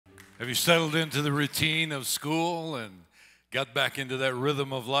Have you settled into the routine of school and got back into that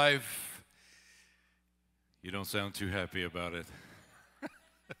rhythm of life? You don't sound too happy about it.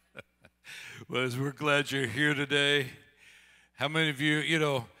 Well, we're glad you're here today. How many of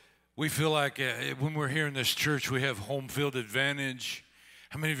you, we feel like when we're here in this church, we have home field advantage.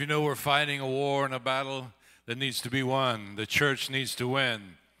 How many of you know we're fighting a war and a battle that needs to be won? The church needs to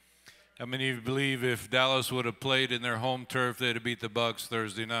win. How many of you believe if Dallas would have played in their home turf, they'd have beat the Bucks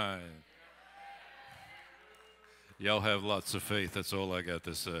Thursday night? Y'all have lots of faith. That's all I got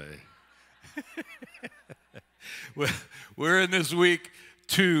to say. Well, we're in this week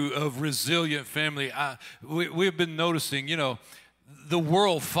 2 of Resilient Family. We've been noticing, the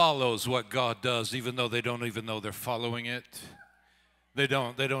world follows what God does, even though they don't even know they're following it. They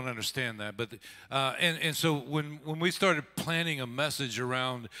don't understand that. But and so when we started planning a message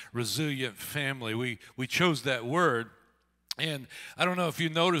around resilient family, we chose that word. And I don't know if you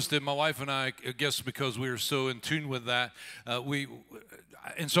noticed it, my wife and I guess because we were so in tune with that,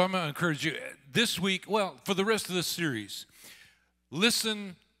 and so I'm going to encourage you this week, well, for the rest of this series,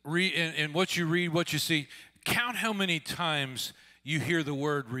 listen, read, and what you read, what you see, count how many times you hear the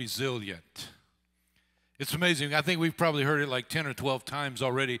word resilient. It's amazing. I think we've probably heard it like 10 or 12 times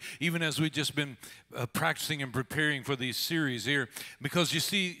already, even as we've just been practicing and preparing for these series here. Because you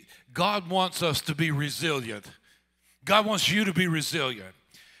see, God wants us to be resilient. God wants you to be resilient.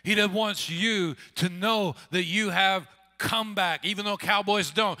 He wants you to know that you have comeback. Even though Cowboys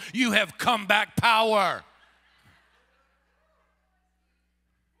don't, you have comeback power.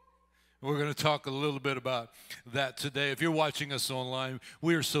 We're going to talk a little bit about that today. If you're watching us online,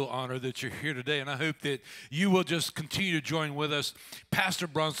 we are so honored that you're here today, and I hope that you will just continue to join with us. Pastor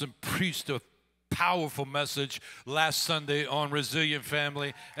Bronson preached a powerful message last Sunday on Resilient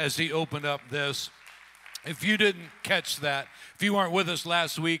Family as he opened up this. If you didn't catch that, if you weren't with us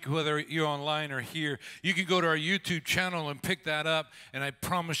last week, whether you're online or here, you can go to our YouTube channel and pick that up, and I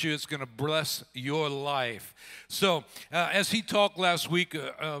promise you it's going to bless your life. So as he talked last week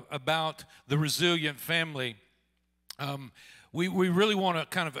about the resilient family, we really want to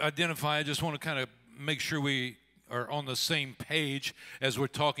kind of identify, I just want to kind of make sure we are on the same page as we're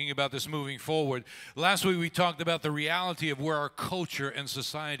talking about this moving forward. Last week we talked about the reality of where our culture and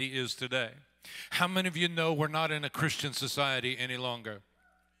society is today. How many of you know we're not in a Christian society any longer?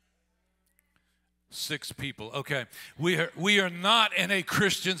 6 people. Okay. We are not in a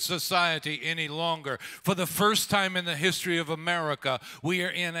Christian society any longer. For the first time in the history of America, we are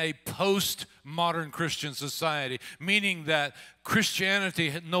in a post-modern Christian society, meaning that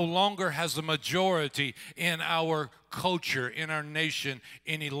Christianity no longer has a majority in our culture, in our nation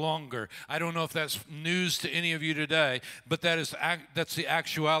any longer. I don't know if that's news to any of you today, but that's the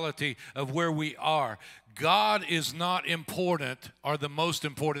actuality of where we are. God is not important or the most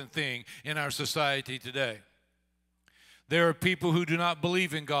important thing in our society today. There are people who do not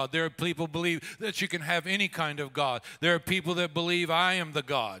believe in God. There are people who believe that you can have any kind of God. There are people that believe I am the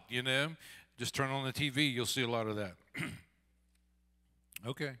God, Just turn on the TV, you'll see a lot of that.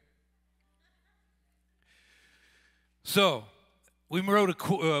 Okay. So, we read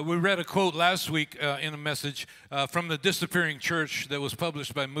a quote last week in a message from the Disappearing Church that was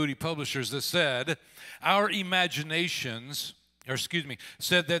published by Moody Publishers that said,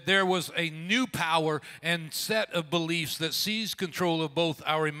 said that there was a new power and set of beliefs that seized control of both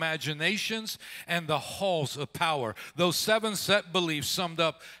our imaginations and the halls of power. Those 7 set beliefs summed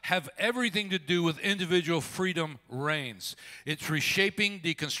up have everything to do with individual freedom reigns. It's reshaping,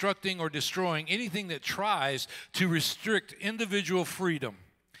 deconstructing, or destroying anything that tries to restrict individual freedom.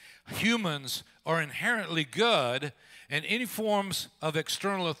 Humans are inherently good, and any forms of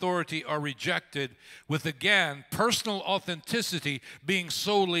external authority are rejected, with, again, personal authenticity being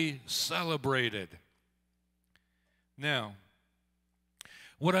solely celebrated. Now,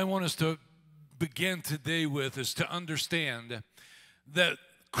 what I want us to begin today with is to understand that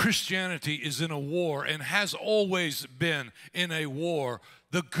Christianity is in a war and has always been in a war.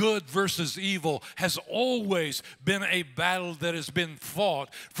 The good versus evil has always been a battle that has been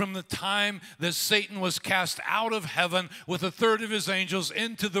fought from the time that Satan was cast out of heaven with 1/3 of his angels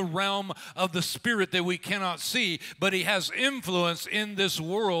into the realm of the spirit that we cannot see, but he has influence in this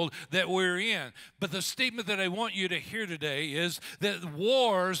world that we're in. But the statement that I want you to hear today is that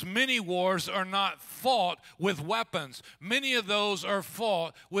many wars are not fought with weapons. Many of those are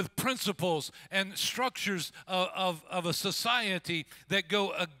fought with principles and structures of a society that go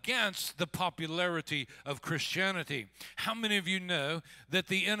against the popularity of Christianity. How many of you know that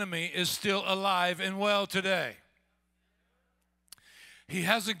the enemy is still alive and well today? He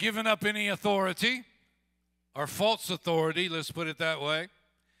hasn't given up any authority, or false authority, let's put it that way.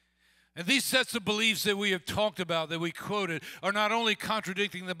 And these sets of beliefs that we have talked about, that we quoted, are not only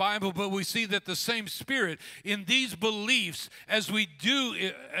contradicting the Bible, but we see that the same spirit in these beliefs, as we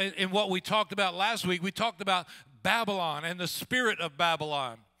do in what we talked about last week, we talked about Babylon and the spirit of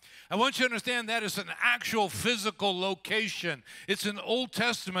Babylon. I want you to understand that is an actual physical location. It's an Old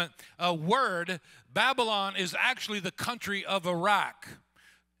Testament word. Babylon is actually the country of Iraq.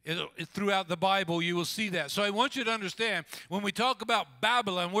 Throughout the Bible, you will see that. So I want you to understand, when we talk about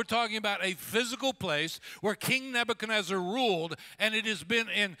Babylon, we're talking about a physical place where King Nebuchadnezzar ruled, and it has been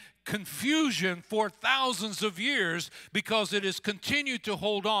in confusion for thousands of years because it has continued to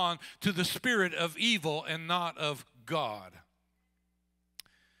hold on to the spirit of evil and not of God.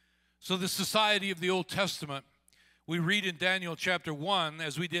 So the society of the Old Testament, we read in Daniel chapter 1,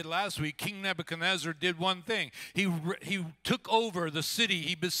 as we did last week, King Nebuchadnezzar did one thing. He took over the city.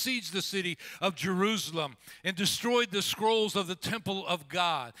 He besieged the city of Jerusalem and destroyed the scrolls of the temple of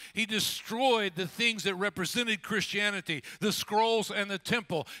God. He destroyed the things that represented Christianity, the scrolls and the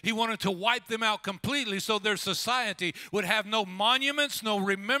temple. He wanted to wipe them out completely so their society would have no monuments, no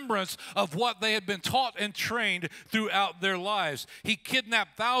remembrance of what they had been taught and trained throughout their lives. He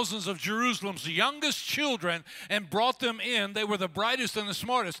kidnapped thousands of Jerusalem's youngest children and brought them in. They were the brightest and the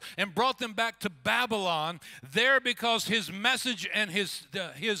smartest, and brought them back to Babylon there because his message and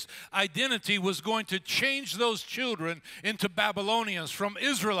his identity was going to change those children into Babylonians, from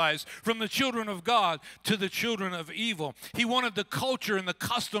Israelites, from the children of God to the children of evil. He wanted the culture and the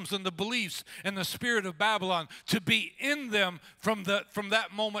customs and the beliefs and the spirit of Babylon to be in them from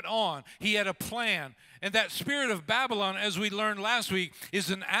that moment on. He had a plan. And that spirit of Babylon, as we learned last week, is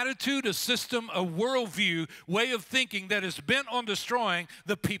an attitude, a system, a worldview, way of thinking that is bent on destroying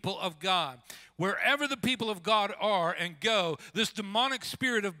the people of God. Wherever the people of God are and go, this demonic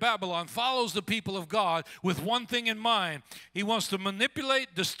spirit of Babylon follows the people of God with one thing in mind. He wants to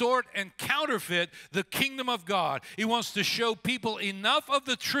manipulate, distort, and counterfeit the kingdom of God. He wants to show people enough of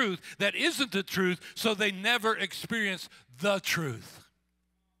the truth that isn't the truth so they never experience the truth.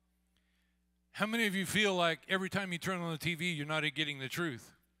 How many of you feel like every time you turn on the TV, you're not getting the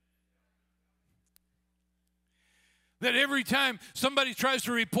truth? That every time somebody tries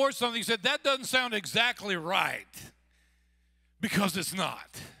to report something, you said, that doesn't sound exactly right, because it's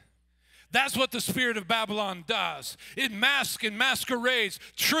not. That's what the spirit of Babylon does. It masks and masquerades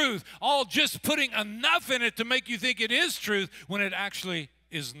truth, all just putting enough in it to make you think it is truth when it actually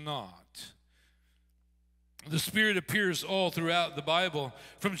is not. The Spirit appears all throughout the Bible.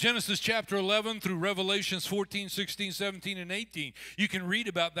 From Genesis chapter 11 through Revelations 14, 16, 17, and 18, you can read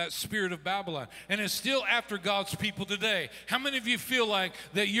about that spirit of Babylon. And it's still after God's people today. How many of you feel like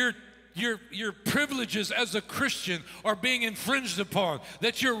that your privileges as a Christian are being infringed upon,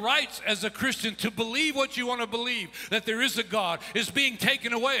 that your rights as a Christian to believe what you want to believe, that there is a God, is being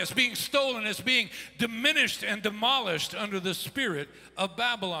taken away, it's being stolen, it's being diminished and demolished under the spirit of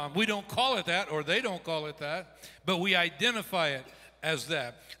Babylon? We don't call it that, or they don't call it that, but we identify it as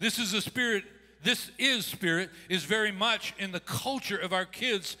that. This spirit is very much in the culture of our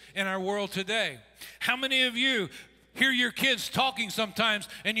kids in our world today. How many of you hear your kids talking sometimes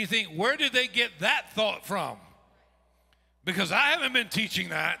and you think, where did they get that thought from? Because I haven't been teaching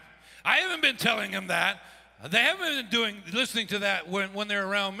that. I haven't been telling them that. They haven't been listening to that when they're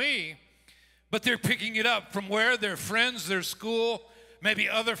around me. But they're picking it up from where? Their friends, their school, maybe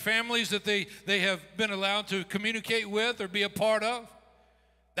other families that they have been allowed to communicate with or be a part of.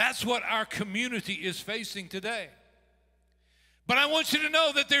 That's what our community is facing today. But I want you to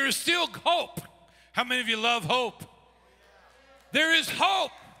know that there is still hope. How many of you love hope? There is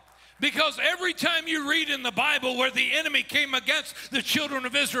hope, because every time you read in the Bible where the enemy came against the children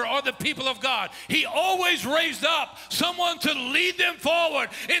of Israel or the people of God, he always raised up someone to lead them forward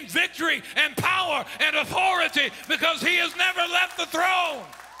in victory and power and authority, because he has never left the throne.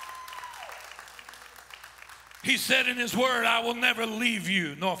 He said in his word, I will never leave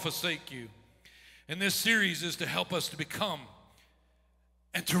you nor forsake you. And this series is to help us to become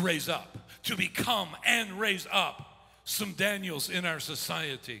and to raise up, to become and raise up some Daniels in our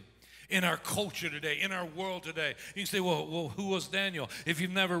society, in our culture today, in our world today. You say, well, who was Daniel? If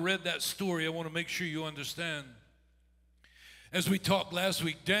you've never read that story, I want to make sure you understand. As we talked last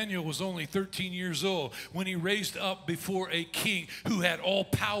week, Daniel was only 13 years old when he raised up before a king who had all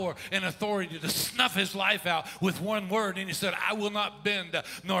power and authority to snuff his life out with one word. And he said, I will not bend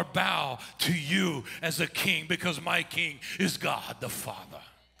nor bow to you as a king, because my king is God the Father.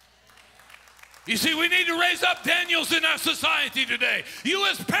 You see, we need to raise up Daniels in our society today. You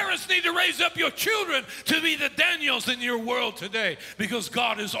as parents need to raise up your children to be the Daniels in your world today, because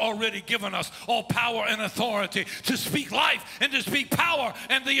God has already given us all power and authority to speak life and to speak power,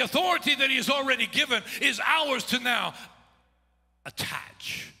 and the authority that he has already given is ours to now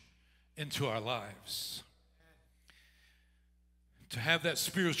attach into our lives. To have that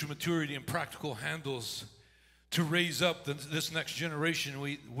spiritual maturity and practical handles to raise up this next generation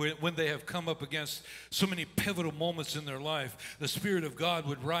when they have come up against so many pivotal moments in their life, the Spirit of God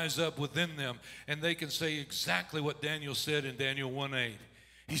would rise up within them, and they can say exactly what Daniel said in Daniel 1:8.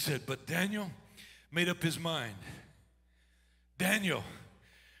 He said, but Daniel made up his mind. Daniel,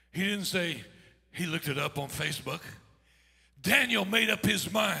 he didn't say he looked it up on Facebook. Daniel made up his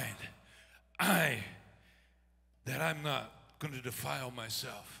mind. I'm not going to defile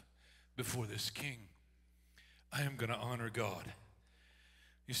myself before this king. I am going to honor God.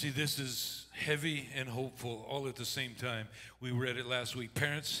 You see, this is heavy and hopeful all at the same time. We read it last week.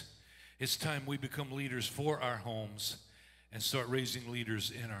 Parents, it's time we become leaders for our homes and start raising leaders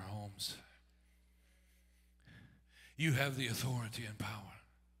in our homes. You have the authority and power.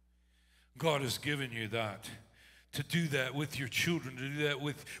 God has given you that, to do that with your children, to do that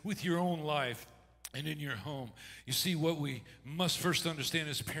with your own life and in your home. You see, what we must first understand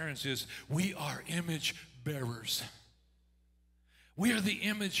as parents is we are image bearers. We are the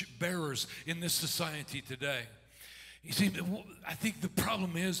image bearers in this society today. You see, I think the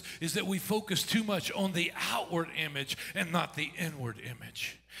problem is that we focus too much on the outward image and not the inward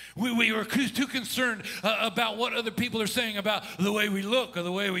image. We are too concerned about what other people are saying about the way we look or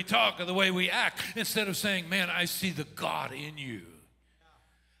the way we talk or the way we act, instead of saying, man, I see the God in you.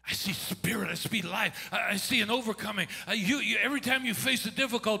 I see spirit, I see life, I see an overcoming. Every time you face a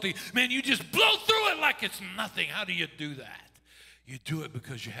difficulty, man, you just blow through it like it's nothing. How do you do that? You do it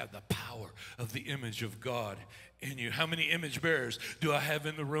because you have the power of the image of God in you. How many image bearers do I have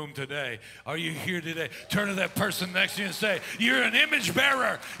in the room today? Are you here today? Turn to that person next to you and say, you're an image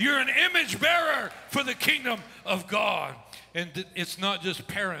bearer. You're an image bearer for the kingdom of God. And it's not just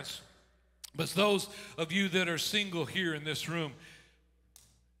parents, but those of you that are single here in this room.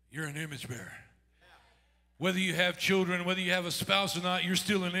 You're an image bearer. Whether you have children, whether you have a spouse or not, you're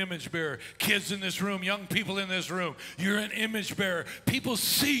still an image bearer. Kids in this room, young people in this room, you're an image bearer. People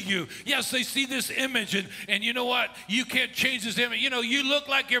see you. Yes, they see this image, and you know what? You can't change this image. You know, you look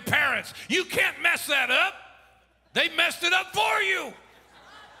like your parents. You can't mess that up. They messed it up for you.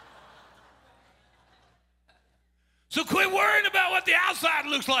 So quit worrying about what the outside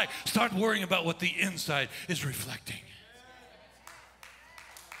looks like. Start worrying about what the inside is reflecting.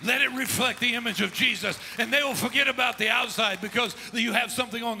 Let it reflect the image of Jesus, and they will forget about the outside because you have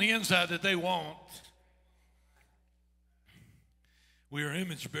something on the inside that they won't. We are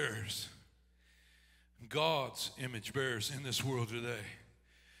image bearers, God's image bearers in this world today.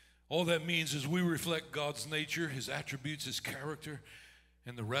 All that means is we reflect God's nature, his attributes, his character,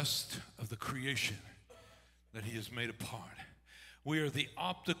 and the rest of the creation that he has made apart. We are the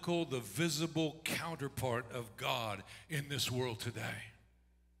optical, the visible counterpart of God in this world today.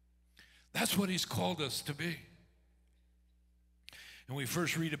 That's what he's called us to be. And we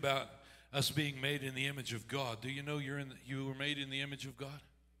first read about us being made in the image of God. Do you know you were made in the image of God?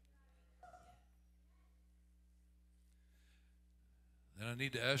 Then I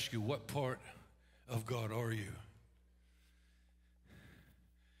need to ask you, what part of God are you?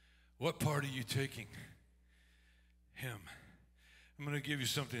 What part are you taking him? I'm going to give you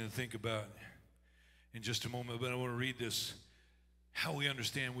something to think about in just a moment, but I want to read this. How we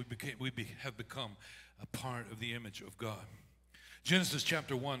understand we have become a part of the image of God. Genesis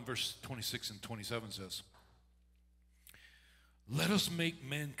chapter 1, verse 26 and 27 says, let us make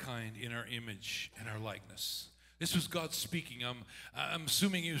mankind in our image and our likeness. This was God speaking. I'm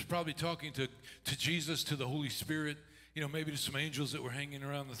assuming he was probably talking to Jesus, to the Holy Spirit, you know, maybe to some angels that were hanging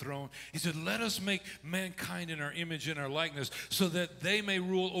around the throne. He said, let us make mankind in our image and our likeness, so that they may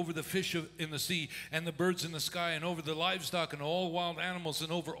rule over the fish in the sea and the birds in the sky, and over the livestock and all wild animals,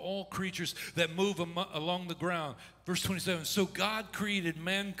 and over all creatures that move along the ground. Verse 27, so God created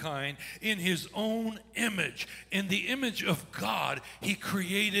mankind in his own image. In the image of God, he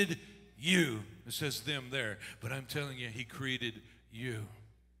created you. It says them there, but I'm telling you, he created you.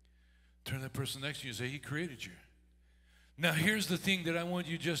 Turn to that person next to you and say, he created you. Now, here's the thing that I want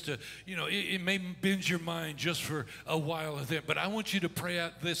you just to, you know, it may bend your mind just for a while of it, but I want you to pray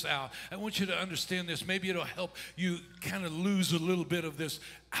this out. I want you to understand this. Maybe it'll help you kind of lose a little bit of this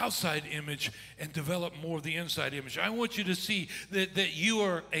outside image and develop more of the inside image. I want you to see that you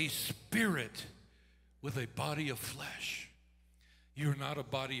are a spirit with a body of flesh. You're not a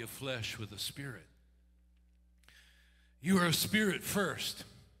body of flesh with a spirit. You are a spirit first.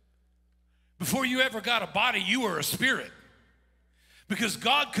 Before you ever got a body, you were a spirit. Because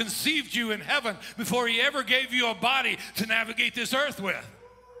God conceived you in heaven before he ever gave you a body to navigate this earth with.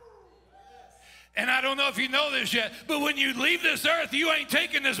 And I don't know if you know this yet, but when you leave this earth, you ain't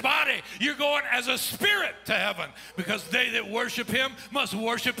taking this body. You're going as a spirit to heaven, because they that worship him must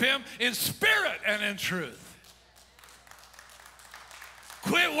worship him in spirit and in truth.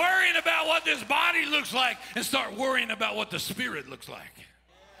 Quit worrying about what this body looks like and start worrying about what the spirit looks like.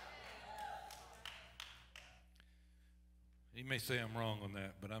 You may say I'm wrong on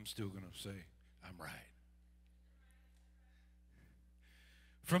that, but I'm still going to say I'm right.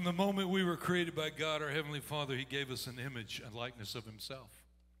 From the moment we were created by God, our Heavenly Father, he gave us an image and likeness of himself.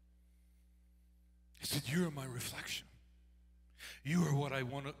 He said, you are my reflection. You are what I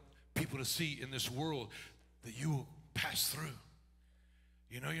want people to see in this world that you will pass through.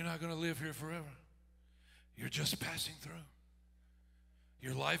 You know you're not going to live here forever. You're just passing through.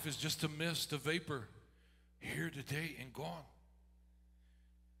 Your life is just a mist, a vapor, here today and gone.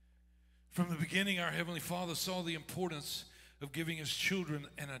 From the beginning, our Heavenly Father saw the importance of giving his children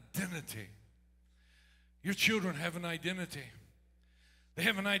an identity. Your children have an identity. They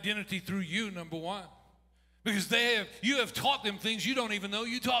have an identity through you, number one. Because you have taught them things you don't even know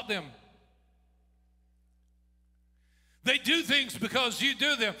you taught them. They do things because you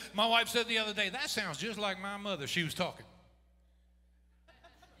do them. My wife said the other day, that sounds just like my mother. She was talking.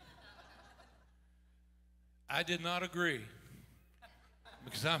 I did not agree,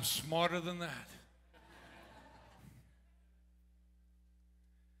 because I'm smarter than that.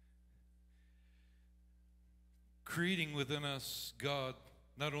 Creating within us, God,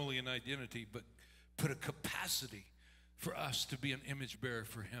 not only an identity, but put a capacity for us to be an image bearer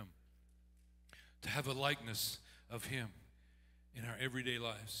for him, to have a likeness of him in our everyday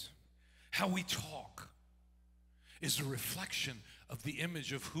lives. How we talk is a reflection of the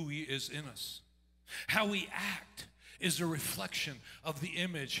image of who he is in us. How we act is a reflection of the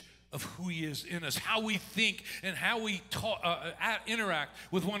image of who he is in us. How we think and how we interact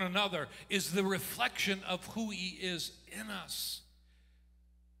with one another is the reflection of who he is in us.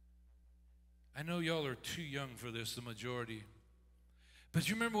 I know y'all are too young for this, the majority. But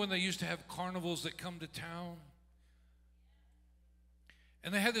you remember when they used to have carnivals that come to town?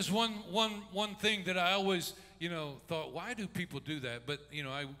 And they had this one thing that I always, thought, why do people do that? But,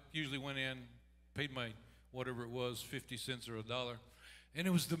 I usually went in, paid my whatever it was, 50 cents or $1. And it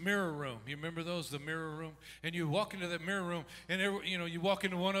was the mirror room. You remember those, the mirror room? And you walk into that mirror room, and you walk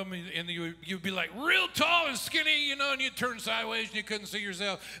into one of them, and you'd be like real tall and skinny, and you'd turn sideways, and you couldn't see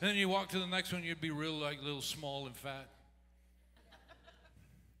yourself. And then you walk to the next one, you'd be real, like, little small and fat.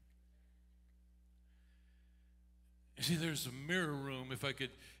 You see, there's a mirror room. If I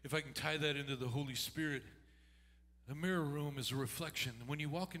can tie that into the Holy Spirit, the mirror room is a reflection. When you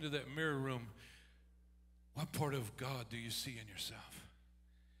walk into that mirror room, what part of God do you see in yourself?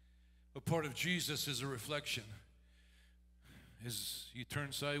 What part of Jesus is a reflection? Is you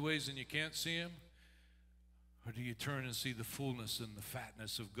turn sideways and you can't see him? Or do you turn and see the fullness and the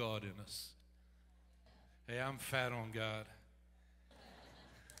fatness of God in us? Hey, I'm fat on God.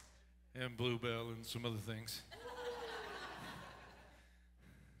 And Bluebell and some other things.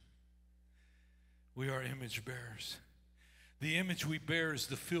 We are image bearers. The image we bear is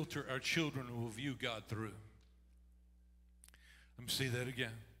the filter our children will view God through. Let me say that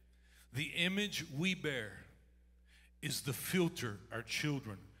again. The image we bear is the filter our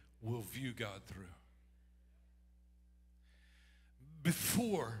children will view God through.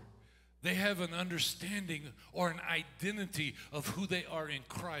 Before they have an understanding or an identity of who they are in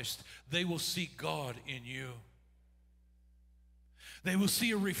Christ, they will see God in you. They will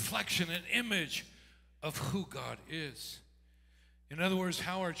see a reflection, an image of who God is. In other words,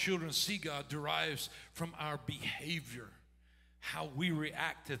 how our children see God derives from our behavior, how we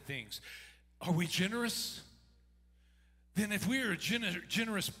react to things. Are we generous? Then if we are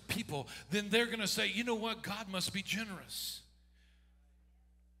generous people, then they're going to say, you know what, God must be generous.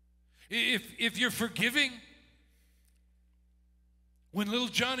 If you're forgiving, when little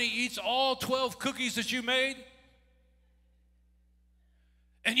Johnny eats all 12 cookies that you made,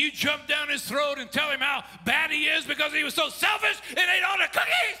 and you jump down his throat and tell him how bad he is because he was so selfish and ate all the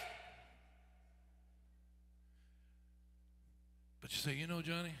cookies. But you say, you know,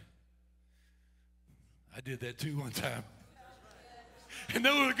 Johnny, I did that too one time. And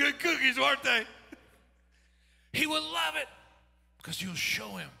those were good cookies, weren't they? He will love it because you'll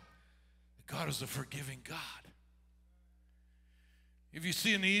show him that God is a forgiving God. If you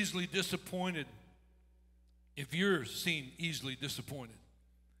see an easily disappointed If you're seen easily disappointed,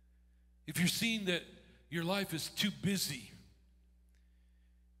 if you're seen that your life is too busy,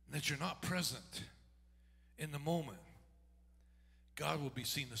 that you're not present in the moment, God will be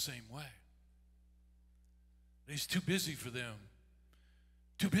seen the same way. He's too busy for them,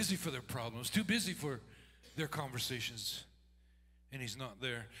 too busy for their problems, too busy for their conversations, and he's not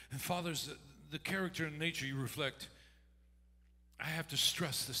there. And fathers, the character and nature you reflect, I have to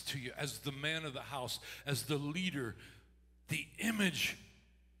stress this to you, as the man of the house, as the leader, the image,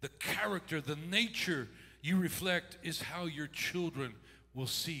 the character, the nature you reflect is how your children will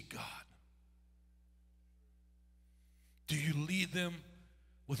see God. Do you lead them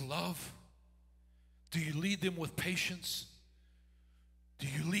with love? Do you lead them with patience? Do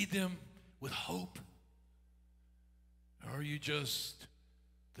you lead them with hope? Or are you just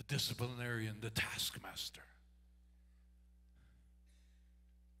the disciplinarian, the taskmaster?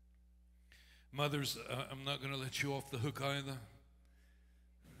 Mothers, I'm not going to let you off the hook either.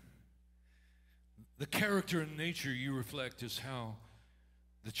 The character and nature you reflect is how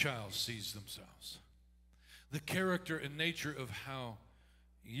the child sees themselves. The character and nature of how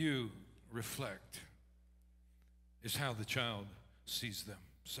you reflect is how the child sees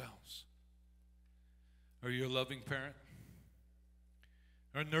themselves. Are you a loving parent?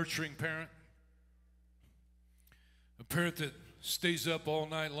 Or a nurturing parent? A parent that stays up all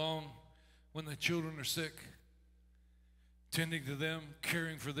night long when the children are sick, tending to them,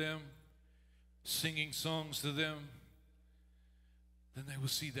 caring for them, singing songs to them, then they will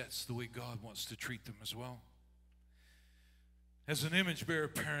see that's the way God wants to treat them as well. As an image bearer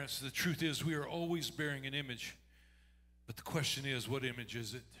parents, the truth is we are always bearing an image. But the question is, what image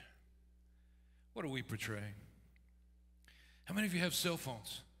is it? What are we portraying? How many of you have cell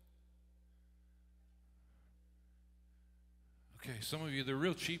phones? Okay, some of you, they're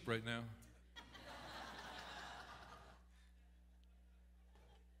real cheap right now.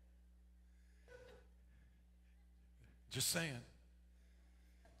 Just saying.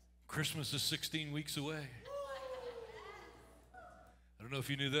 Christmas is 16 weeks away. I don't know if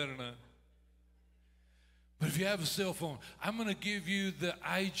you knew that or not. But if you have a cell phone, I'm going to give you the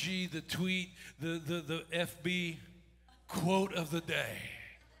IG, the tweet, the FB quote of the day.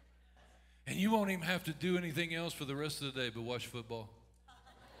 And you won't even have to do anything else for the rest of the day but watch football.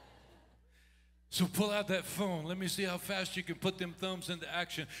 So pull out that phone. Let me see how fast you can put them thumbs into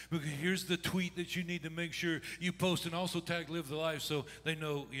action. Because here's the tweet that you need to make sure you post, and also tag Live the Life so they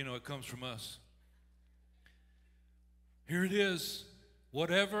know, it comes from us. Here it is.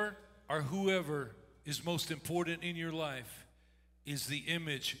 Whatever or whoever is most important in your life is the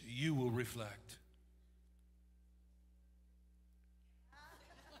image you will reflect.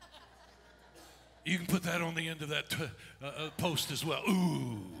 You can put that on the end of that post as well.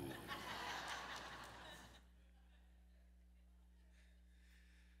 Ooh.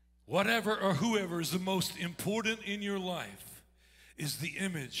 Whatever or whoever is the most important in your life is the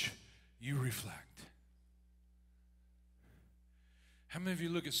image you reflect. How many of you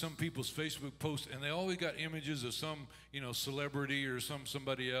look at some people's Facebook posts and they always got images of some, celebrity or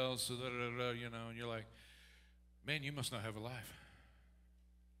somebody else, and you're like, man, you must not have a life.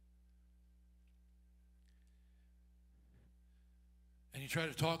 And you try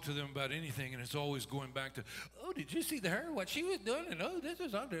to talk to them about anything, and it's always going back to, oh, did you see her, what she was doing? And oh, this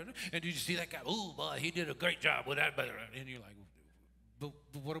is I'm doing. And did you see that guy? Oh, boy, he did a great job with that. And you're like, but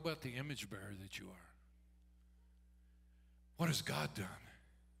what about the image bearer that you are? What has God done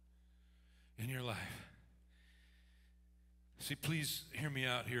in your life? See, please hear me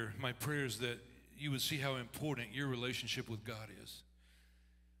out here. My prayer is that you would see how important your relationship with God is.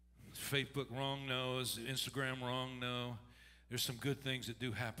 Is Facebook wrong? No. Is Instagram wrong? No. There's some good things that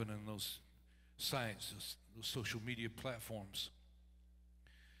do happen in those sites, those social media platforms.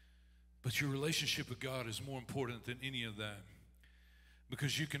 But your relationship with God is more important than any of that,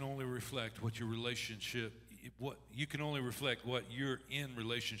 because you can only reflect what you can only reflect what you're in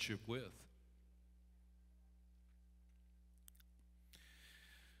relationship with.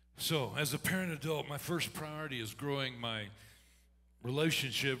 So, as a parent adult, my first priority is growing my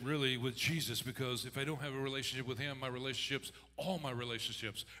relationship really with Jesus, because if I don't have a relationship with him, all my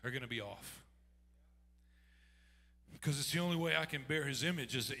relationships are going to be off. Because it's the only way I can bear his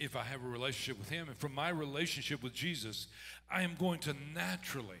image is if I have a relationship with him. And from my relationship with Jesus, I am going to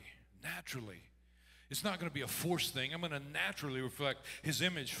naturally, it's not going to be a forced thing. I'm going to naturally reflect his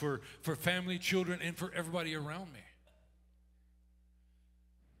image for family, children, and for everybody around me.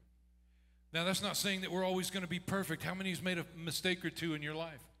 Now, that's not saying that we're always going to be perfect. How many has made a mistake or two in your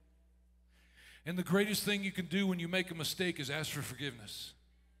life? And the greatest thing you can do when you make a mistake is ask for forgiveness.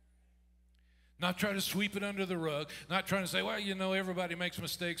 Not try to sweep it under the rug. Not trying to say, well, you know, everybody makes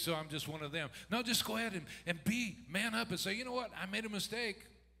mistakes, so I'm just one of them. No, just go ahead and man up and say, you know what, I made a mistake.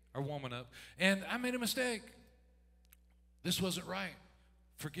 Or woman up. And I made a mistake. This wasn't right.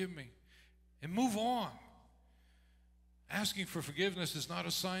 Forgive me. And move on. Asking for forgiveness is not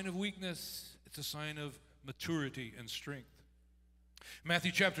a sign of weakness. It's a sign of maturity and strength.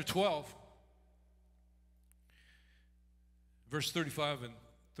 Matthew chapter 12, verse 35 and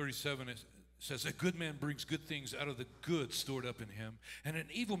 37, it says, a good man brings good things out of the good stored up in him, and an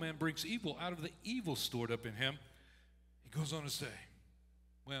evil man brings evil out of the evil stored up in him. He goes on to say,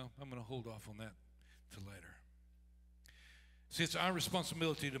 well, I'm going to hold off on that till later. See, it's our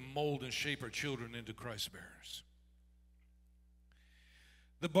responsibility to mold and shape our children into Christ bearers.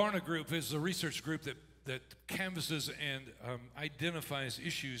 The Barna Group is a research group that canvasses and identifies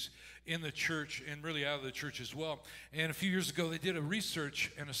issues in the church and really out of the church as well. And a few years ago, they did a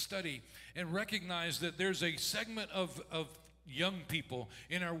research and a study and recognized that there's a segment of young people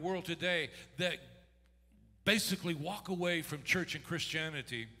in our world today that basically walk away from church and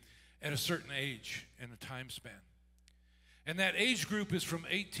Christianity at a certain age and a time span. And that age group is from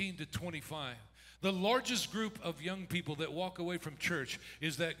 18 to 25. The largest group of young people that walk away from church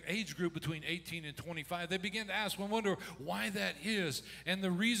is that age group between 18 and 25. They begin to ask, well, wonder why that is. And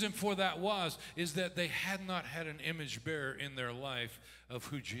the reason for that is that they had not had an image bearer in their life of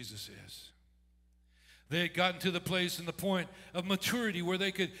who Jesus is. They had gotten to the place and the point of maturity where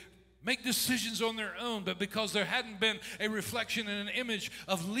they could make decisions on their own, but because there hadn't been a reflection and an image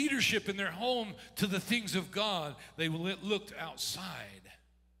of leadership in their home to the things of God, they looked outside.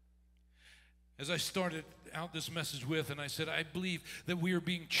 As I started out this message with, and I said, I believe that we are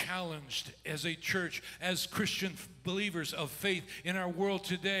being challenged as a church, as Christian believers of faith in our world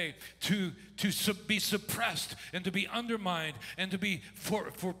today to be suppressed and to be undermined and to be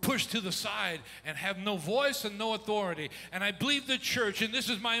for pushed to the side and have no voice and no authority. And I believe the church, and this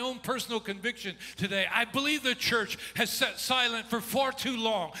is my own personal conviction today, I believe the church has sat silent for far too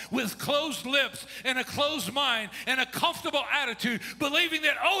long with closed lips and a closed mind and a comfortable attitude, believing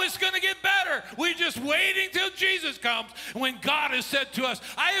that, oh, it's going to get better. We're just waiting till Jesus comes, when God has said to us,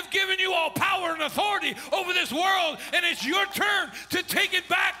 I have given you all power and authority over this world, and it's your turn to take it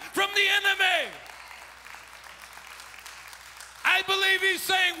back from the enemy. I believe he's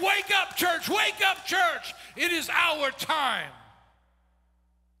saying, wake up, church, wake up, church. It is our time.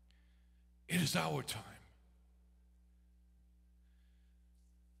 It is our time.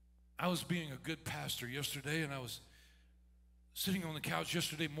 I was being a good pastor yesterday, and I was sitting on the couch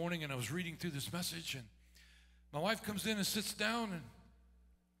yesterday morning, and I was reading through this message, and my wife comes in and sits down, and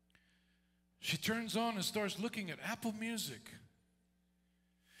she turns on and starts looking at Apple Music.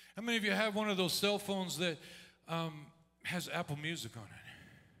 How many of you have one of those cell phones that has Apple Music on it?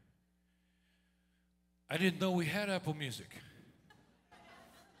 I didn't know we had Apple Music.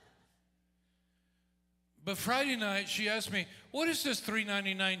 But Friday night, she asked me, what is this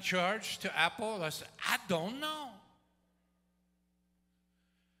 $3.99 charge to Apple? I said, I don't know.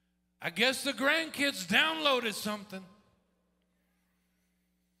 I guess the grandkids downloaded something.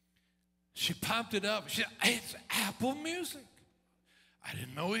 She popped it up. She said, it's Apple Music. I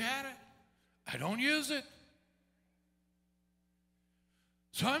didn't know we had it. I don't use it.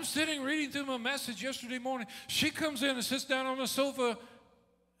 So I'm sitting reading through my message yesterday morning. She comes in and sits down on the sofa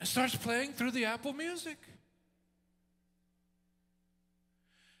and starts playing through the Apple Music.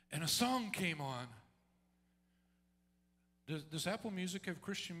 And a song came on. Does Apple Music have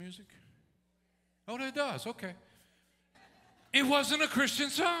Christian music? Oh, it does. Okay. It wasn't a Christian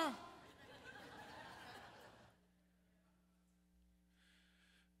song.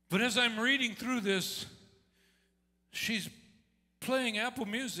 But as I'm reading through this, she's playing Apple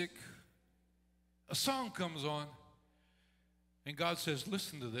Music. A song comes on, and God says,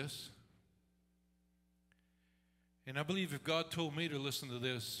 listen to this. And I believe if God told me to listen to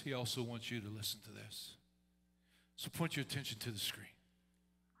this, he also wants you to listen to this. So point your attention to the screen.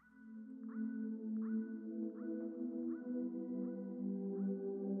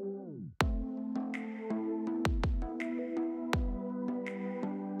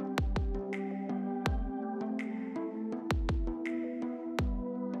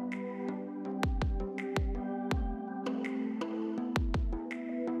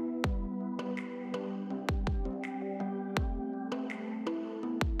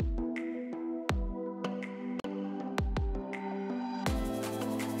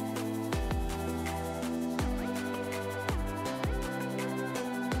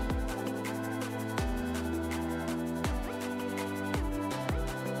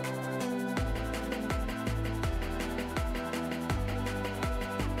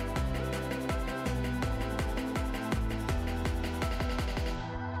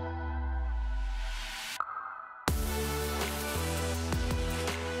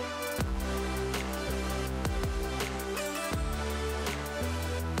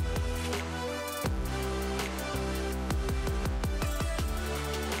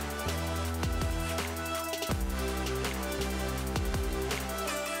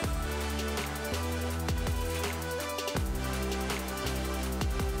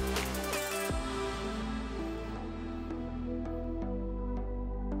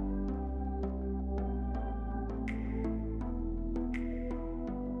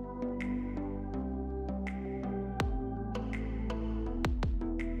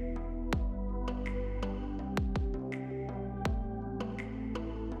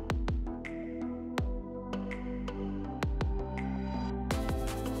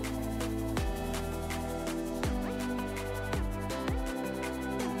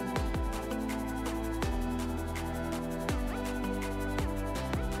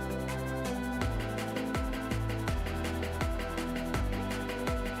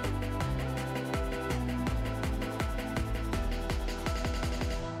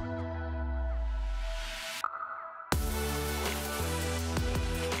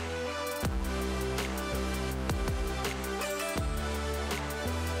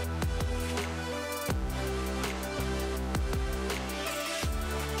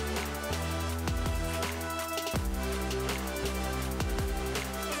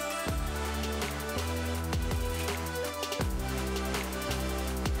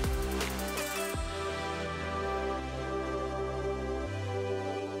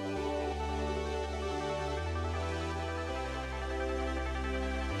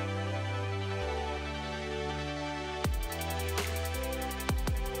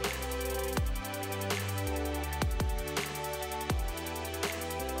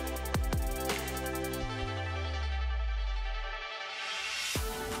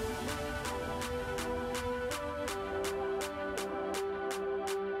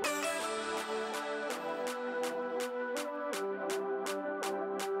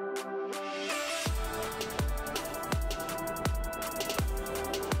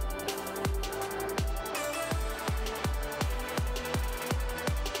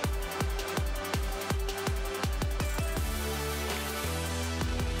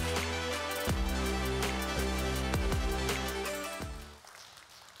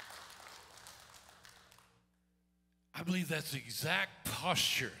 I believe that's the exact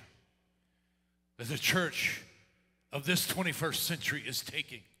posture that the church of this 21st century is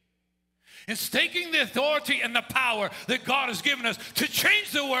taking. It's taking the authority and the power that God has given us to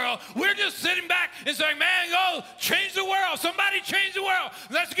change the world. We're just sitting back and saying, man, go change the world. Somebody change the world.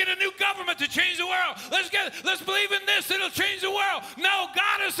 Let's get a new government to change the world. Let's believe in this. It'll change the world. No,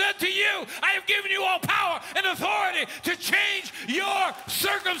 God has said to you, I have given you all power and authority to change your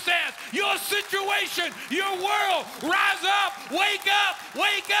circumstance, your situation, your world. Rise up, wake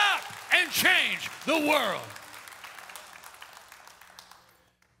up, and change the world.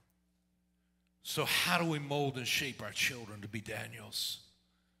 So how do we mold and shape our children to be Daniels?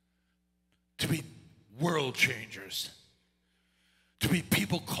 To be world changers? To be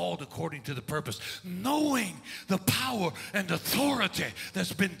people called according to the purpose, knowing the power and authority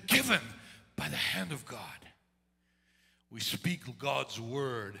that's been given by the hand of God. We speak God's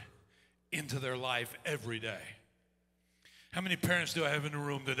word into their life every day. How many parents do I have in the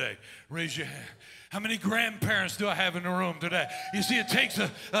room today? Raise your hand. How many grandparents do I have in the room today? You see, it takes a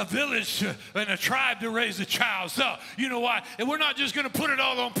village and a tribe to raise a child. So, you know what? And we're not just going to put it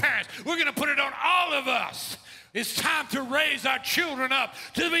all on parents. We're going to put it on all of us. It's time to raise our children up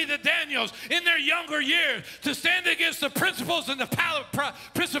to be the Daniels in their younger years, to stand against the principles and the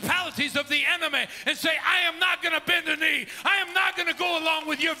principalities of the enemy and say, I am not going to bend a knee. I am not going to go along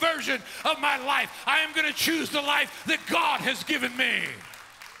with your version of my life. I am going to choose the life that God has given me.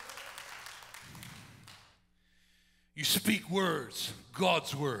 You speak words,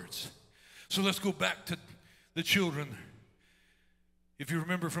 God's words. So let's go back to the children. If you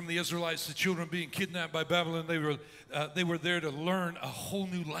remember from the Israelites, the children being kidnapped by Babylon, they were there to learn a whole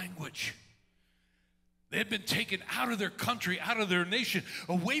new language. They had been taken out of their country, out of their nation,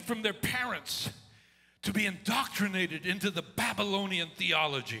 away from their parents to be indoctrinated into the Babylonian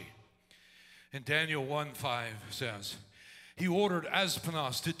theology. And Daniel 1:5 says, he ordered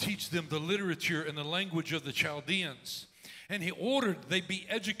Aspenas to teach them the literature and the language of the Chaldeans. And he ordered they be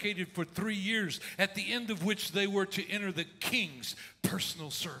educated for 3 years, at the end of which they were to enter the king's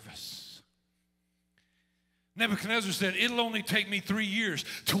personal service. Nebuchadnezzar said, it'll only take me 3 years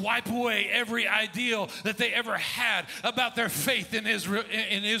to wipe away every ideal that they ever had about their faith in Israel,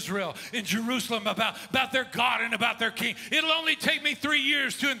 in Jerusalem, about their God and about their king. It'll only take me 3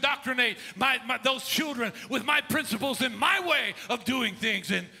 years to indoctrinate those children with my principles and my way of doing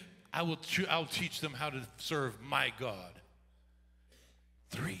things, and I'll teach them how to serve my God.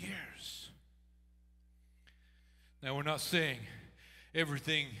 3 years. Now, we're not saying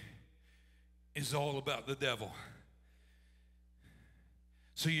everything is all about the devil.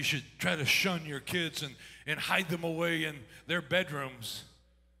 So you should try to shun your kids and hide them away in their bedrooms.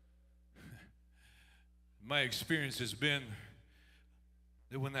 My experience has been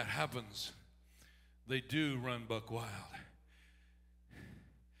that when that happens, they do run buck wild.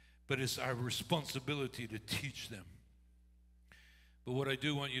 But it's our responsibility to teach them. But what I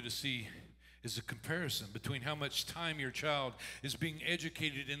do want you to see is a comparison between how much time your child is being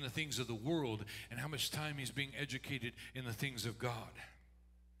educated in the things of the world and how much time he's being educated in the things of God.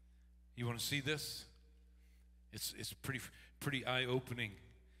 You want to see this? It's pretty eye-opening.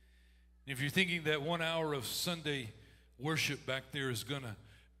 If you're thinking that 1 hour of Sunday worship back there is going to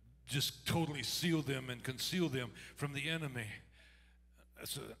just totally seal them and conceal them from the enemy,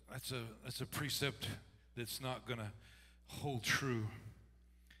 that's a precept that's not going to hold true.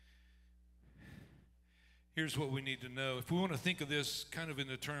 Here's what we need to know. If we want to think of this kind of in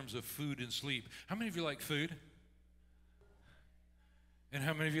the terms of food and sleep, how many of you like food? And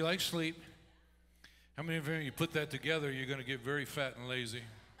how many of you like sleep? How many of you put that together, you're going to get very fat and lazy?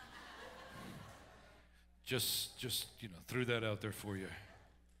 Just threw that out there for you.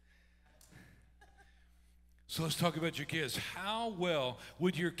 So let's talk about your kids. How well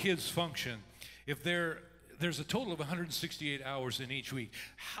would your kids function if there's a total of 168 hours in each week?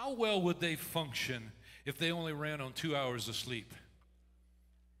 How well would they function if they only ran on 2 hours of sleep?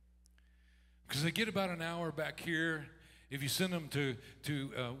 Because they get about an hour back here. If you send them to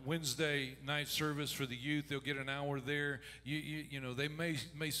Wednesday night service for the youth, they'll get an hour there. They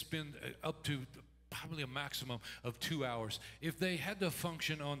may spend up to probably a maximum of 2 hours. If they had to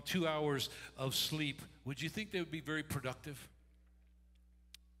function on 2 hours of sleep, would you think they would be very productive?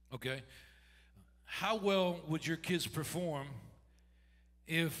 Okay. How well would your kids perform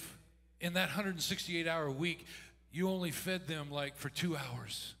if in that 168-hour week, you only fed them like for 2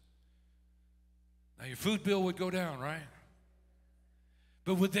 hours? Now, your food bill would go down, right?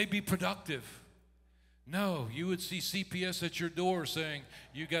 But would they be productive? No, you would see CPS at your door saying,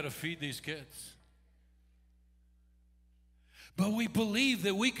 you got to feed these kids. But we believe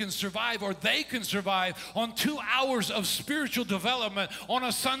that we can survive, or they can survive, on 2 hours of spiritual development on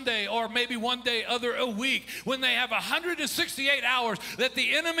a Sunday, or maybe one day other a week, when they have 168 hours that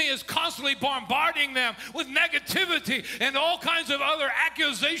the enemy is constantly bombarding them with negativity and all kinds of other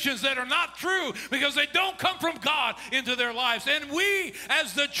accusations that are not true because they don't come from God into their lives. And we,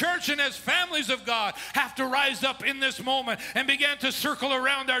 as the church and as families of God, have to rise up in this moment and begin to circle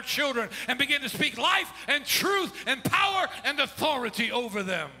around our children and begin to speak life and truth and power and authority over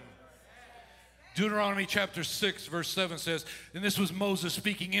them. Deuteronomy chapter 6 verse 7 says, and this was Moses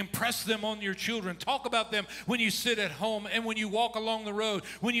speaking, impress them on your children. Talk about them when you sit at home and when you walk along the road,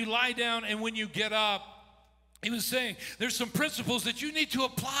 when you lie down and when you get up. He was saying there's some principles that you need to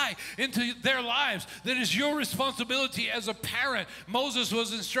apply into their lives. That is your responsibility as a parent. Moses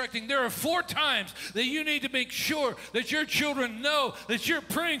was instructing there are 4 times that you need to make sure that your children know that you're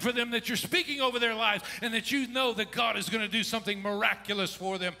praying for them, that you're speaking over their lives, and that you know that God is going to do something miraculous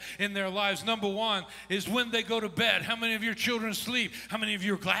for them in their lives. Number 1 is when they go to bed. How many of your children sleep? How many of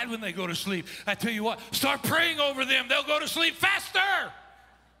you are glad when they go to sleep? I tell you what, start praying over them. They'll go to sleep faster.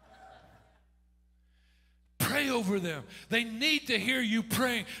 Pray over them. They need to hear you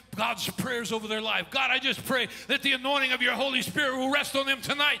praying God's prayers over their life. God, I just pray that the anointing of your Holy Spirit will rest on them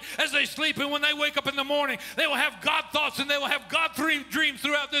tonight as they sleep, and when they wake up in the morning, they will have God thoughts and they will have God dreams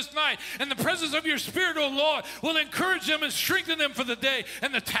throughout this night. And the presence of your Spirit, oh Lord, will encourage them and strengthen them for the day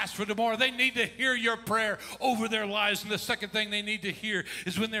and the task for tomorrow. They need to hear your prayer over their lives. And the second thing they need to hear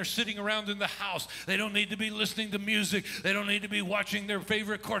is when they're sitting around in the house. They don't need to be listening to music. They don't need to be watching their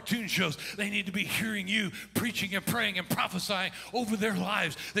favorite cartoon shows. They need to be hearing you preaching and praying and prophesying over their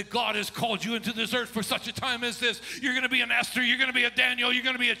lives that God has called you into this earth for such a time as this. You're going to be an Esther. You're going to be a Daniel. You're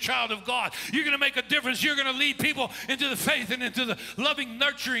going to be a child of God. You're going to make a difference. You're going to lead people into the faith and into the loving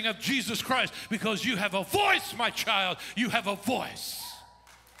nurturing of Jesus Christ because you have a voice, my child. You have a voice.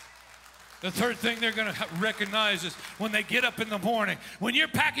 The third thing they're going to recognize is when they get up in the morning, when you're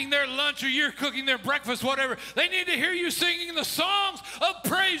packing their lunch or you're cooking their breakfast, whatever, they need to hear you singing the songs of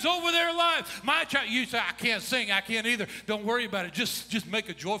praise over their lives. My child, you say, I can't sing, I can't either. Don't worry about it. Just make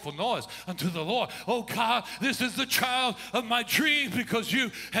a joyful noise unto the Lord. Oh God, this is the child of my dreams because you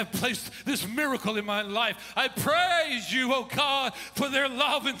have placed this miracle in my life. I praise you, oh God, for their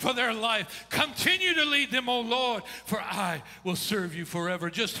love and for their life. Continue to lead them, oh Lord, for I will serve you forever.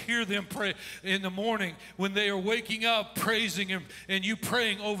 Just hear them pray in the morning when they are waking up, praising Him, and you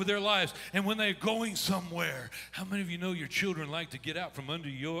praying over their lives. And when they're going somewhere, how many of you know your children like to get out from under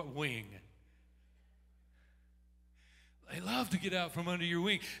your wing? They love to get out from under your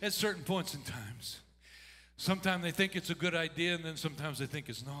wing at certain points in times. Sometimes they think it's a good idea, and then sometimes they think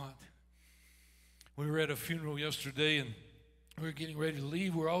it's not. We were at a funeral yesterday, and we were getting ready to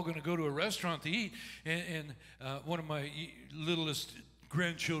leave. We're all going to go to a restaurant to eat, and one of my littlest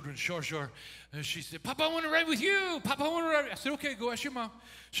grandchildren, Shar, she said, Papa, I want to ride with you. Papa, I want to ride. I said, okay, go ask your mom.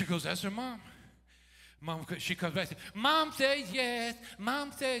 She goes, that's her mom. She comes back and says, Mom says yes.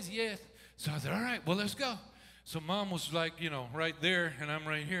 Mom says yes. So I said, all right, well, let's go. So Mom was like, right there, and I'm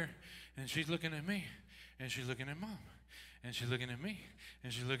right here. And she's looking at me, and she's looking at Mom. And she's looking at me,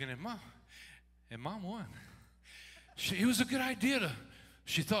 and she's looking at Mom. And Mom won. It was a good idea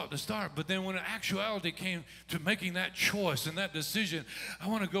she thought to start, but then when actuality came to making that choice and that decision, I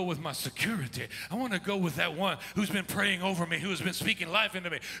want to go with my security. I want to go with that one who's been praying over me, who's been speaking life into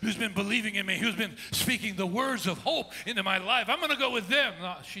me, who's been believing in me, who's been speaking the words of hope into my life. I'm going to go with them.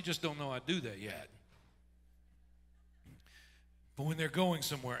 No, she just don't know I do that yet. But when they're going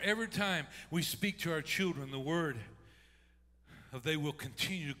somewhere, every time we speak to our children the word of they will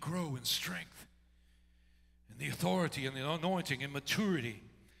continue to grow in strength, the authority and the anointing and maturity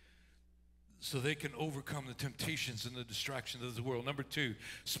so they can overcome the temptations and the distractions of the world. Number 2,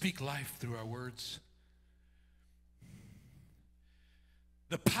 speak life through our words.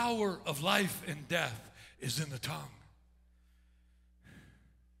 The power of life and death is in the tongue.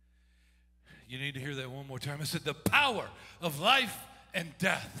 You need to hear that one more time. I said the power of life and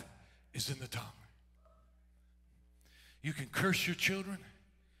death is in the tongue. You can curse your children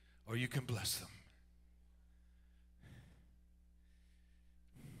or you can bless them.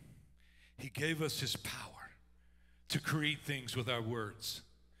 He gave us His power to create things with our words.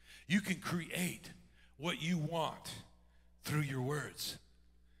 You can create what you want through your words.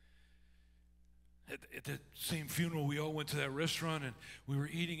 At the same funeral, we all went to that restaurant, and we were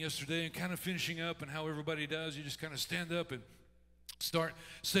eating yesterday and kind of finishing up, and how everybody does, you just kind of stand up and start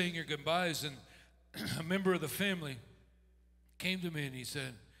saying your goodbyes. And a member of the family came to me and he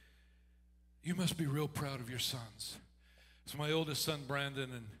said, you must be real proud of your sons. It's my oldest son, Brandon,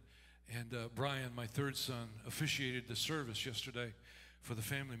 And Brian, my third son, officiated the service yesterday for the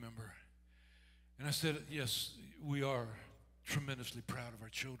family member. And I said, yes, we are tremendously proud of our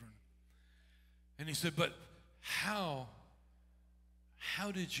children. And he said, but how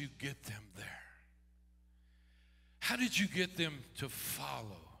did you get them there? How did you get them to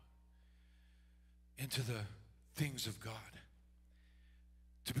follow into the things of God?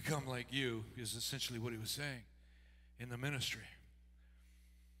 To become like you is essentially what he was saying in the ministry.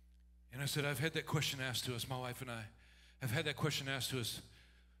 And I said, I've had that question asked to us, my wife and I have had that question asked to us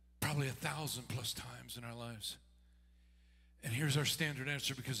probably 1,000+ times in our lives. And here's our standard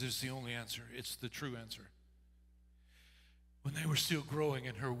answer, because it's the only answer. It's the true answer. When they were still growing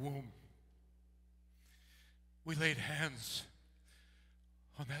in her womb, we laid hands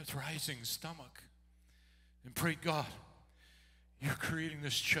on that rising stomach and prayed, God, you're creating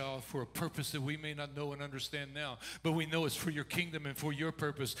this child for a purpose that we may not know and understand now, but we know it's for your kingdom and for your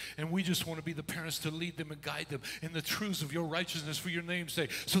purpose. And we just want to be the parents to lead them and guide them in the truths of your righteousness for your name's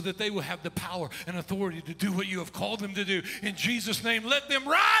sake, so that they will have the power and authority to do what you have called them to do. In Jesus' name, let them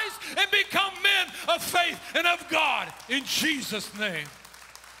rise and become men of faith and of God. In Jesus' name.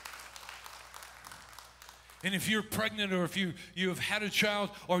 And if you're pregnant, or if you have had a child,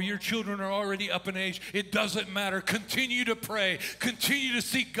 or your children are already up in age, it doesn't matter. Continue to pray. Continue to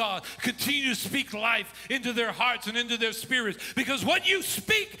seek God. Continue to speak life into their hearts and into their spirits. Because what you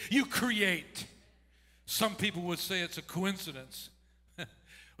speak, you create. Some people would say it's a coincidence.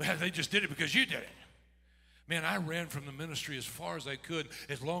 Well, they just did it because you did it. Man, I ran from the ministry as far as I could,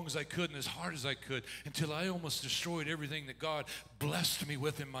 as long as I could, and as hard as I could, until I almost destroyed everything that God blessed me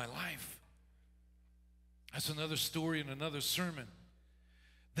with in my life. That's another story and another sermon.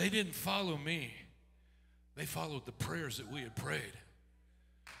 They didn't follow me. They followed the prayers that we had prayed.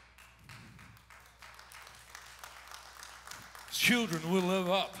 Children will live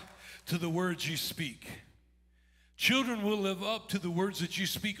up to the words you speak. Children will live up to the words that you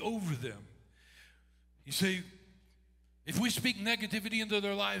speak over them. You see, if we speak negativity into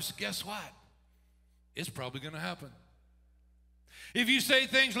their lives, guess what? It's probably going to happen. If you say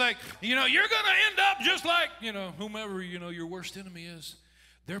things like, you're going to end up just like, whomever, your worst enemy is,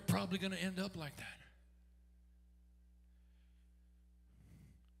 they're probably going to end up like that.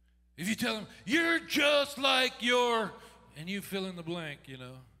 If you tell them, you're just like and you fill in the blank, you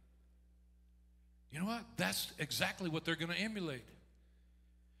know what? That's exactly what they're going to emulate.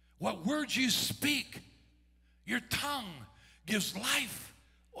 What words you speak, your tongue gives life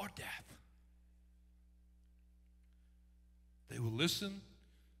or death. They will listen,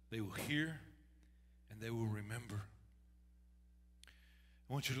 they will hear, and they will remember.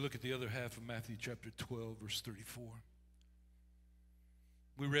 I want you to look at the other half of Matthew chapter 12, verse 34.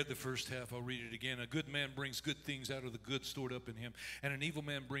 We read the first half. I'll read it again. A good man brings good things out of the good stored up in him, and an evil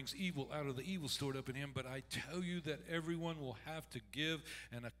man brings evil out of the evil stored up in him. But I tell you that everyone will have to give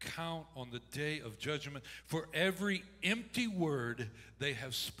an account on the day of judgment for every empty word they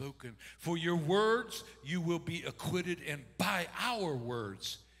have spoken. For your words you will be acquitted, and by our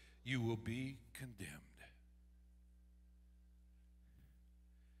words you will be condemned.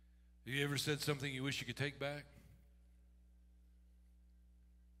 Have you ever said something you wish you could take back?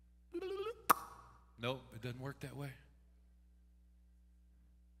 No, it doesn't work that way.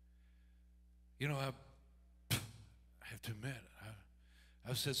 I have to admit,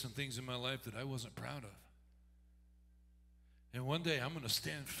 I've said some things in my life that I wasn't proud of. And one day I'm going to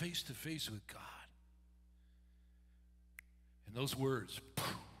stand face to face with God. And those words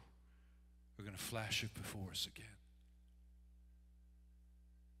are going to flash up before us again.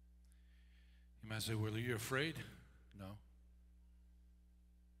 You might say, well, are you afraid? No.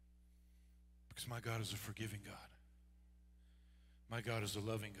 Because my God is a forgiving God. My God is a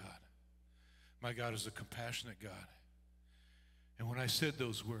loving God. My God is a compassionate God. And when I said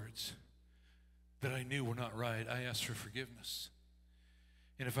those words that I knew were not right, I asked for forgiveness.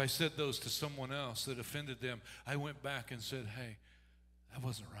 And if I said those to someone else that offended them, I went back and said, hey, that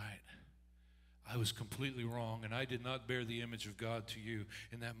wasn't right. I was completely wrong, and I did not bear the image of God to you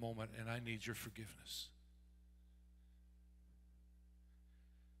in that moment, and I need your forgiveness.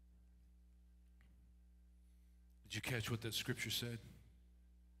 Did you catch what that scripture said?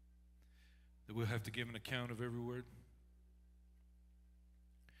 That we'll have to give an account of every word?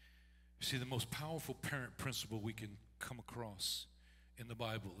 You see, the most powerful parent principle we can come across in the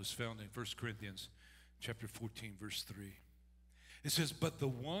Bible is found in 1 Corinthians chapter 14, verse 3. It says, but the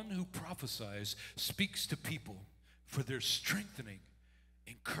one who prophesies speaks to people for their strengthening,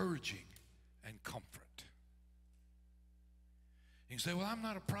 encouraging, and comfort. You can say, well, I'm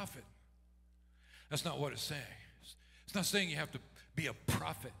not a prophet. That's not what it's saying. It's not saying you have to be a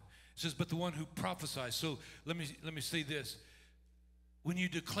prophet. It says, but the one who prophesies. So let me say this. When you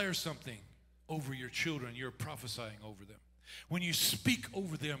declare something over your children, you're prophesying over them. When you speak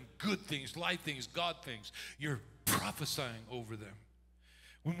over them good things, life things, God things, you're prophesying over them.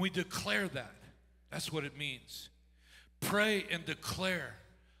 When we declare that, that's what it means. Pray and declare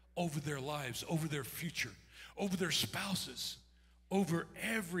over their lives, over their future, over their spouses, over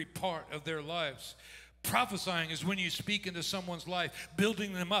every part of their lives. Prophesying is when you speak into someone's life,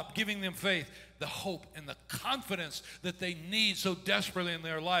 building them up, giving them faith, the hope and the confidence that they need so desperately in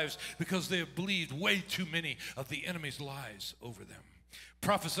their lives because they have believed way too many of the enemy's lies over them.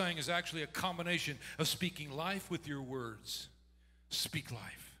 Prophesying is actually a combination of speaking life with your words. Speak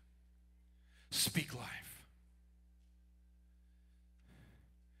life. Speak life.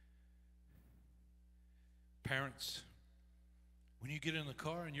 Parents, when you get in the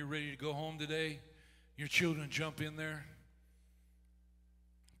car and you're ready to go home today, your children jump in there,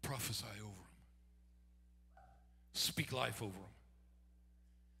 prophesy over them. Speak life over them.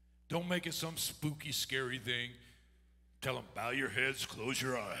 Don't make it some spooky, scary thing. Tell them, bow your heads, close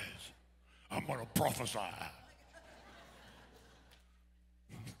your eyes. I'm going to prophesy.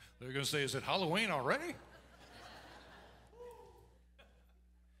 They're going to say, is it Halloween already?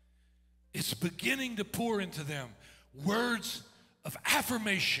 It's beginning to pour into them words of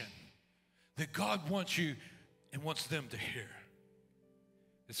affirmation that God wants you and wants them to hear.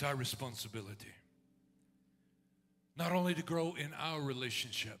 It's our responsibility. Not only to grow in our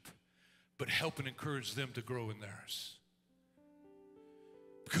relationship, but help and encourage them to grow in theirs.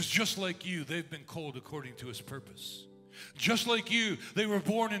 Because just like you, they've been called according to His purpose. Just like you, they were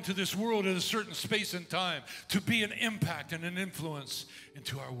born into this world at a certain space and time to be an impact and an influence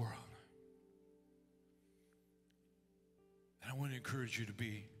into our world. And I want to encourage you to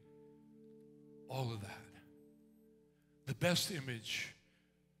be all of that. The best image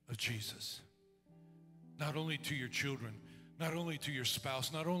of Jesus. Not only to your children, not only to your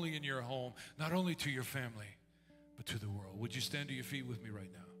spouse, not only in your home, not only to your family, but to the world. Would you stand to your feet with me right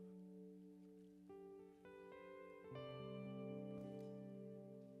now?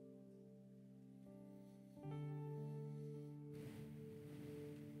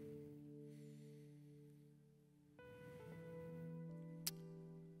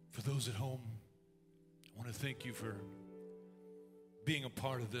 For those at home, I want to thank you for being a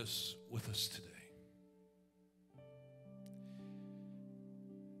part of this with us today.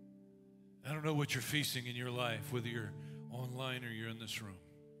 I don't know what you're facing in your life, whether you're online or you're in this room.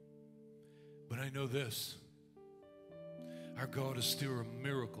 But I know this. Our God is still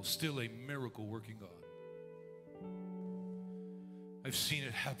a miracle working God. I've seen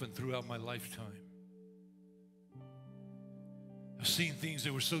it happen throughout my lifetime. I've seen things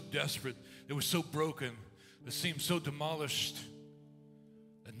that were so desperate, that were so broken, that seemed so demolished,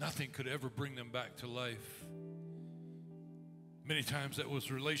 that nothing could ever bring them back to life. Many times that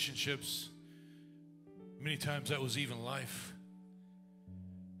was relationships. Many times that was even life.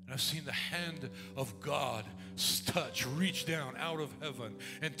 And I've seen the hand of God reach down out of heaven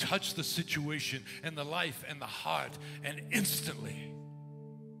and touch the situation and the life and the heart, and instantly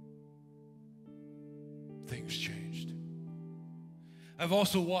things changed. I've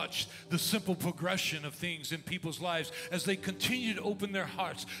also watched the simple progression of things in people's lives as they continue to open their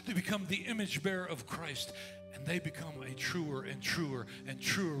hearts to become the image bearer of Christ, and they become a truer and truer and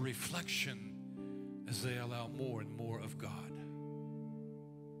truer reflection as they allow more and more of God.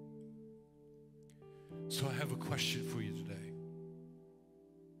 So I have a question for you today.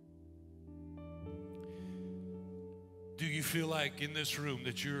 Do you feel like in this room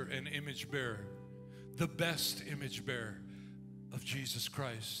that you're an image bearer, the best image bearer of Jesus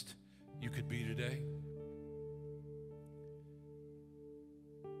Christ you could be today?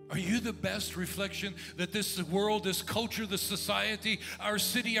 Are you the best reflection that this world, this culture, this society, our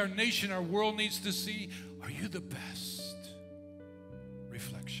city, our nation, our world needs to see? Are you the best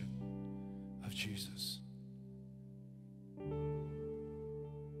reflection of Jesus?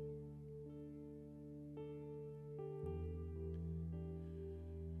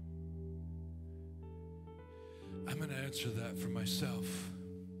 I'm going to answer that for myself.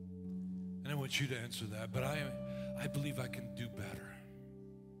 And I want you to answer that. But I believe I can do better.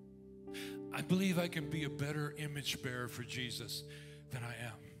 I believe I can be a better image bearer for Jesus than I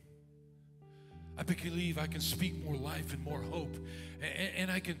am. I believe I can speak more life and more hope.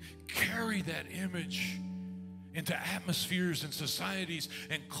 And I can carry that image into atmospheres and societies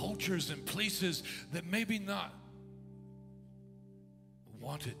and cultures and places that maybe not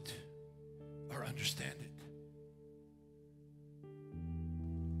want it or understand it.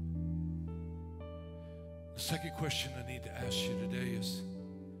 The second question I need to ask you today is,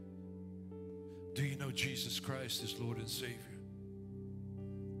 Do you know Jesus Christ is Lord and Savior?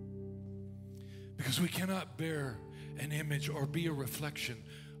 Because we cannot bear an image or be a reflection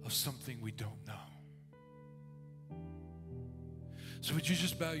of something we don't know. So would you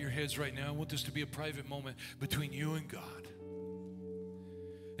just bow your heads right now? I want this to be a private moment between you and God.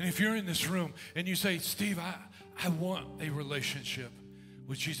 And if you're in this room and you say, Steve, I want a relationship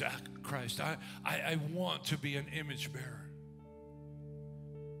with Jesus Christ. I want to be an image bearer.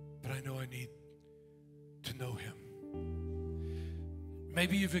 But I know I need to know him.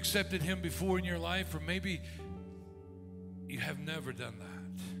 Maybe you've accepted him before in your life, or maybe you have never done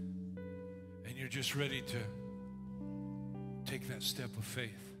that. And you're just ready to take that step of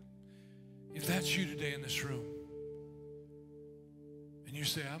faith. If that's you today in this room, and you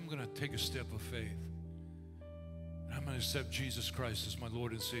say, I'm going to take a step of faith, and I'm going to accept Jesus Christ as my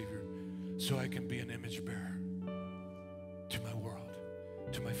Lord and Savior so I can be an image bearer to my world,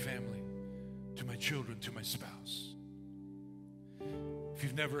 to my family, to my children, to my spouse. If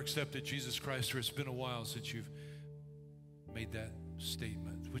you've never accepted Jesus Christ, or it's been a while since you've made that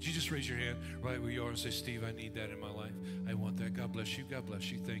statement, would you just raise your hand right where you are and say, Steve, I need that in my life. I want that. God bless you. God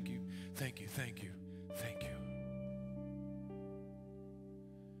bless you. Thank you. Thank you. Thank you. Thank you.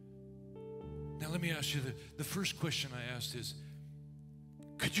 Now let me ask you, the first question I asked is,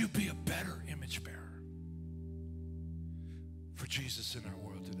 could you be a better image bearer for Jesus in our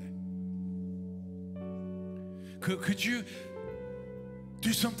world today? Could you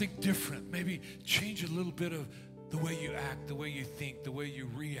do something different? Maybe change a little bit of the way you act, the way you think, the way you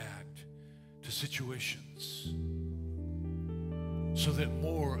react to situations, so that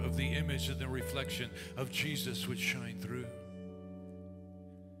more of the image and the reflection of Jesus would shine through.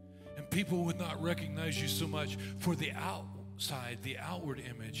 And people would not recognize you so much for the outside, the outward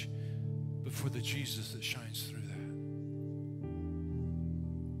image, but for the Jesus that shines through that.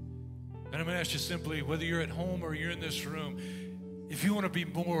 And I'm going to ask you simply, whether you're at home or you're in this room, if you want to be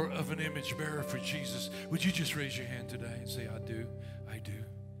more of an image bearer for Jesus, would you just raise your hand today and say, I do, I do,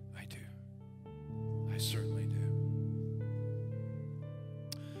 I do. I certainly do.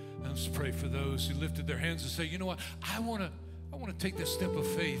 And let's pray for those who lifted their hands and say, you know what, I want to take that step of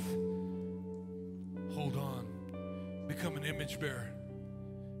faith. Hold on. Become an image bearer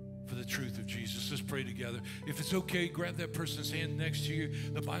for the truth of Jesus. Let's pray together. If it's okay, grab that person's hand next to you.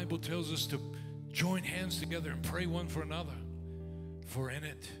 The Bible tells us to join hands together and pray one for another. For in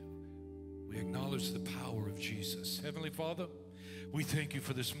it, we acknowledge the power of Jesus. Heavenly Father, we thank you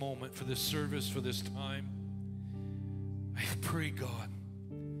for this moment, for this service, for this time. I pray, God,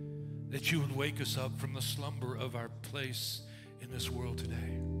 that you would wake us up from the slumber of our place in this world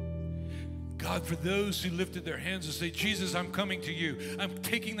today. God, for those who lifted their hands and say, Jesus, I'm coming to you. I'm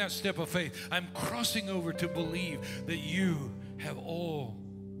taking that step of faith. I'm crossing over to believe that you have all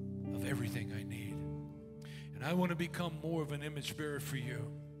of everything I need. And I want to become more of an image bearer for you.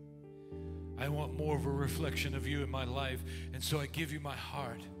 I want more of a reflection of you in my life. And so I give you my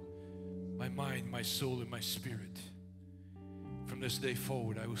heart, my mind, my soul, and my spirit. From this day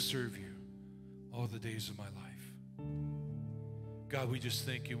forward, I will serve you all the days of my life. God, we just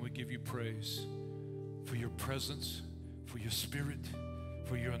thank you and we give you praise for your presence, for your spirit,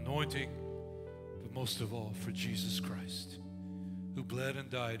 for your anointing, but most of all for Jesus Christ, who bled and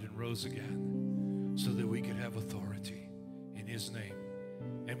died and rose again so that we could have authority in his name.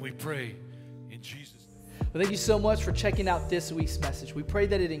 And we pray in Jesus' name. Well, thank you so much for checking out this week's message. We pray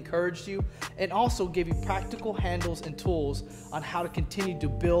that it encouraged you and also gave you practical handles and tools on how to continue to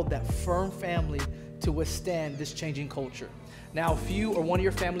build that firm family to withstand this changing culture. Now, if you or one of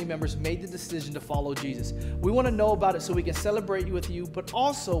your family members made the decision to follow Jesus, we want to know about it so we can celebrate you with you, but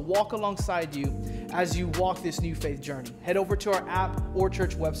also walk alongside you as you walk this new faith journey. Head over to our app or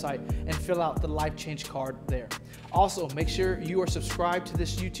church website and fill out the life change card there. Also, make sure you are subscribed to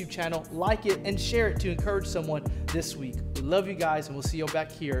this YouTube channel, like it, and share it to encourage someone this week. We love you guys, and we'll see you back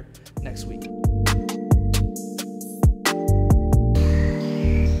here next week.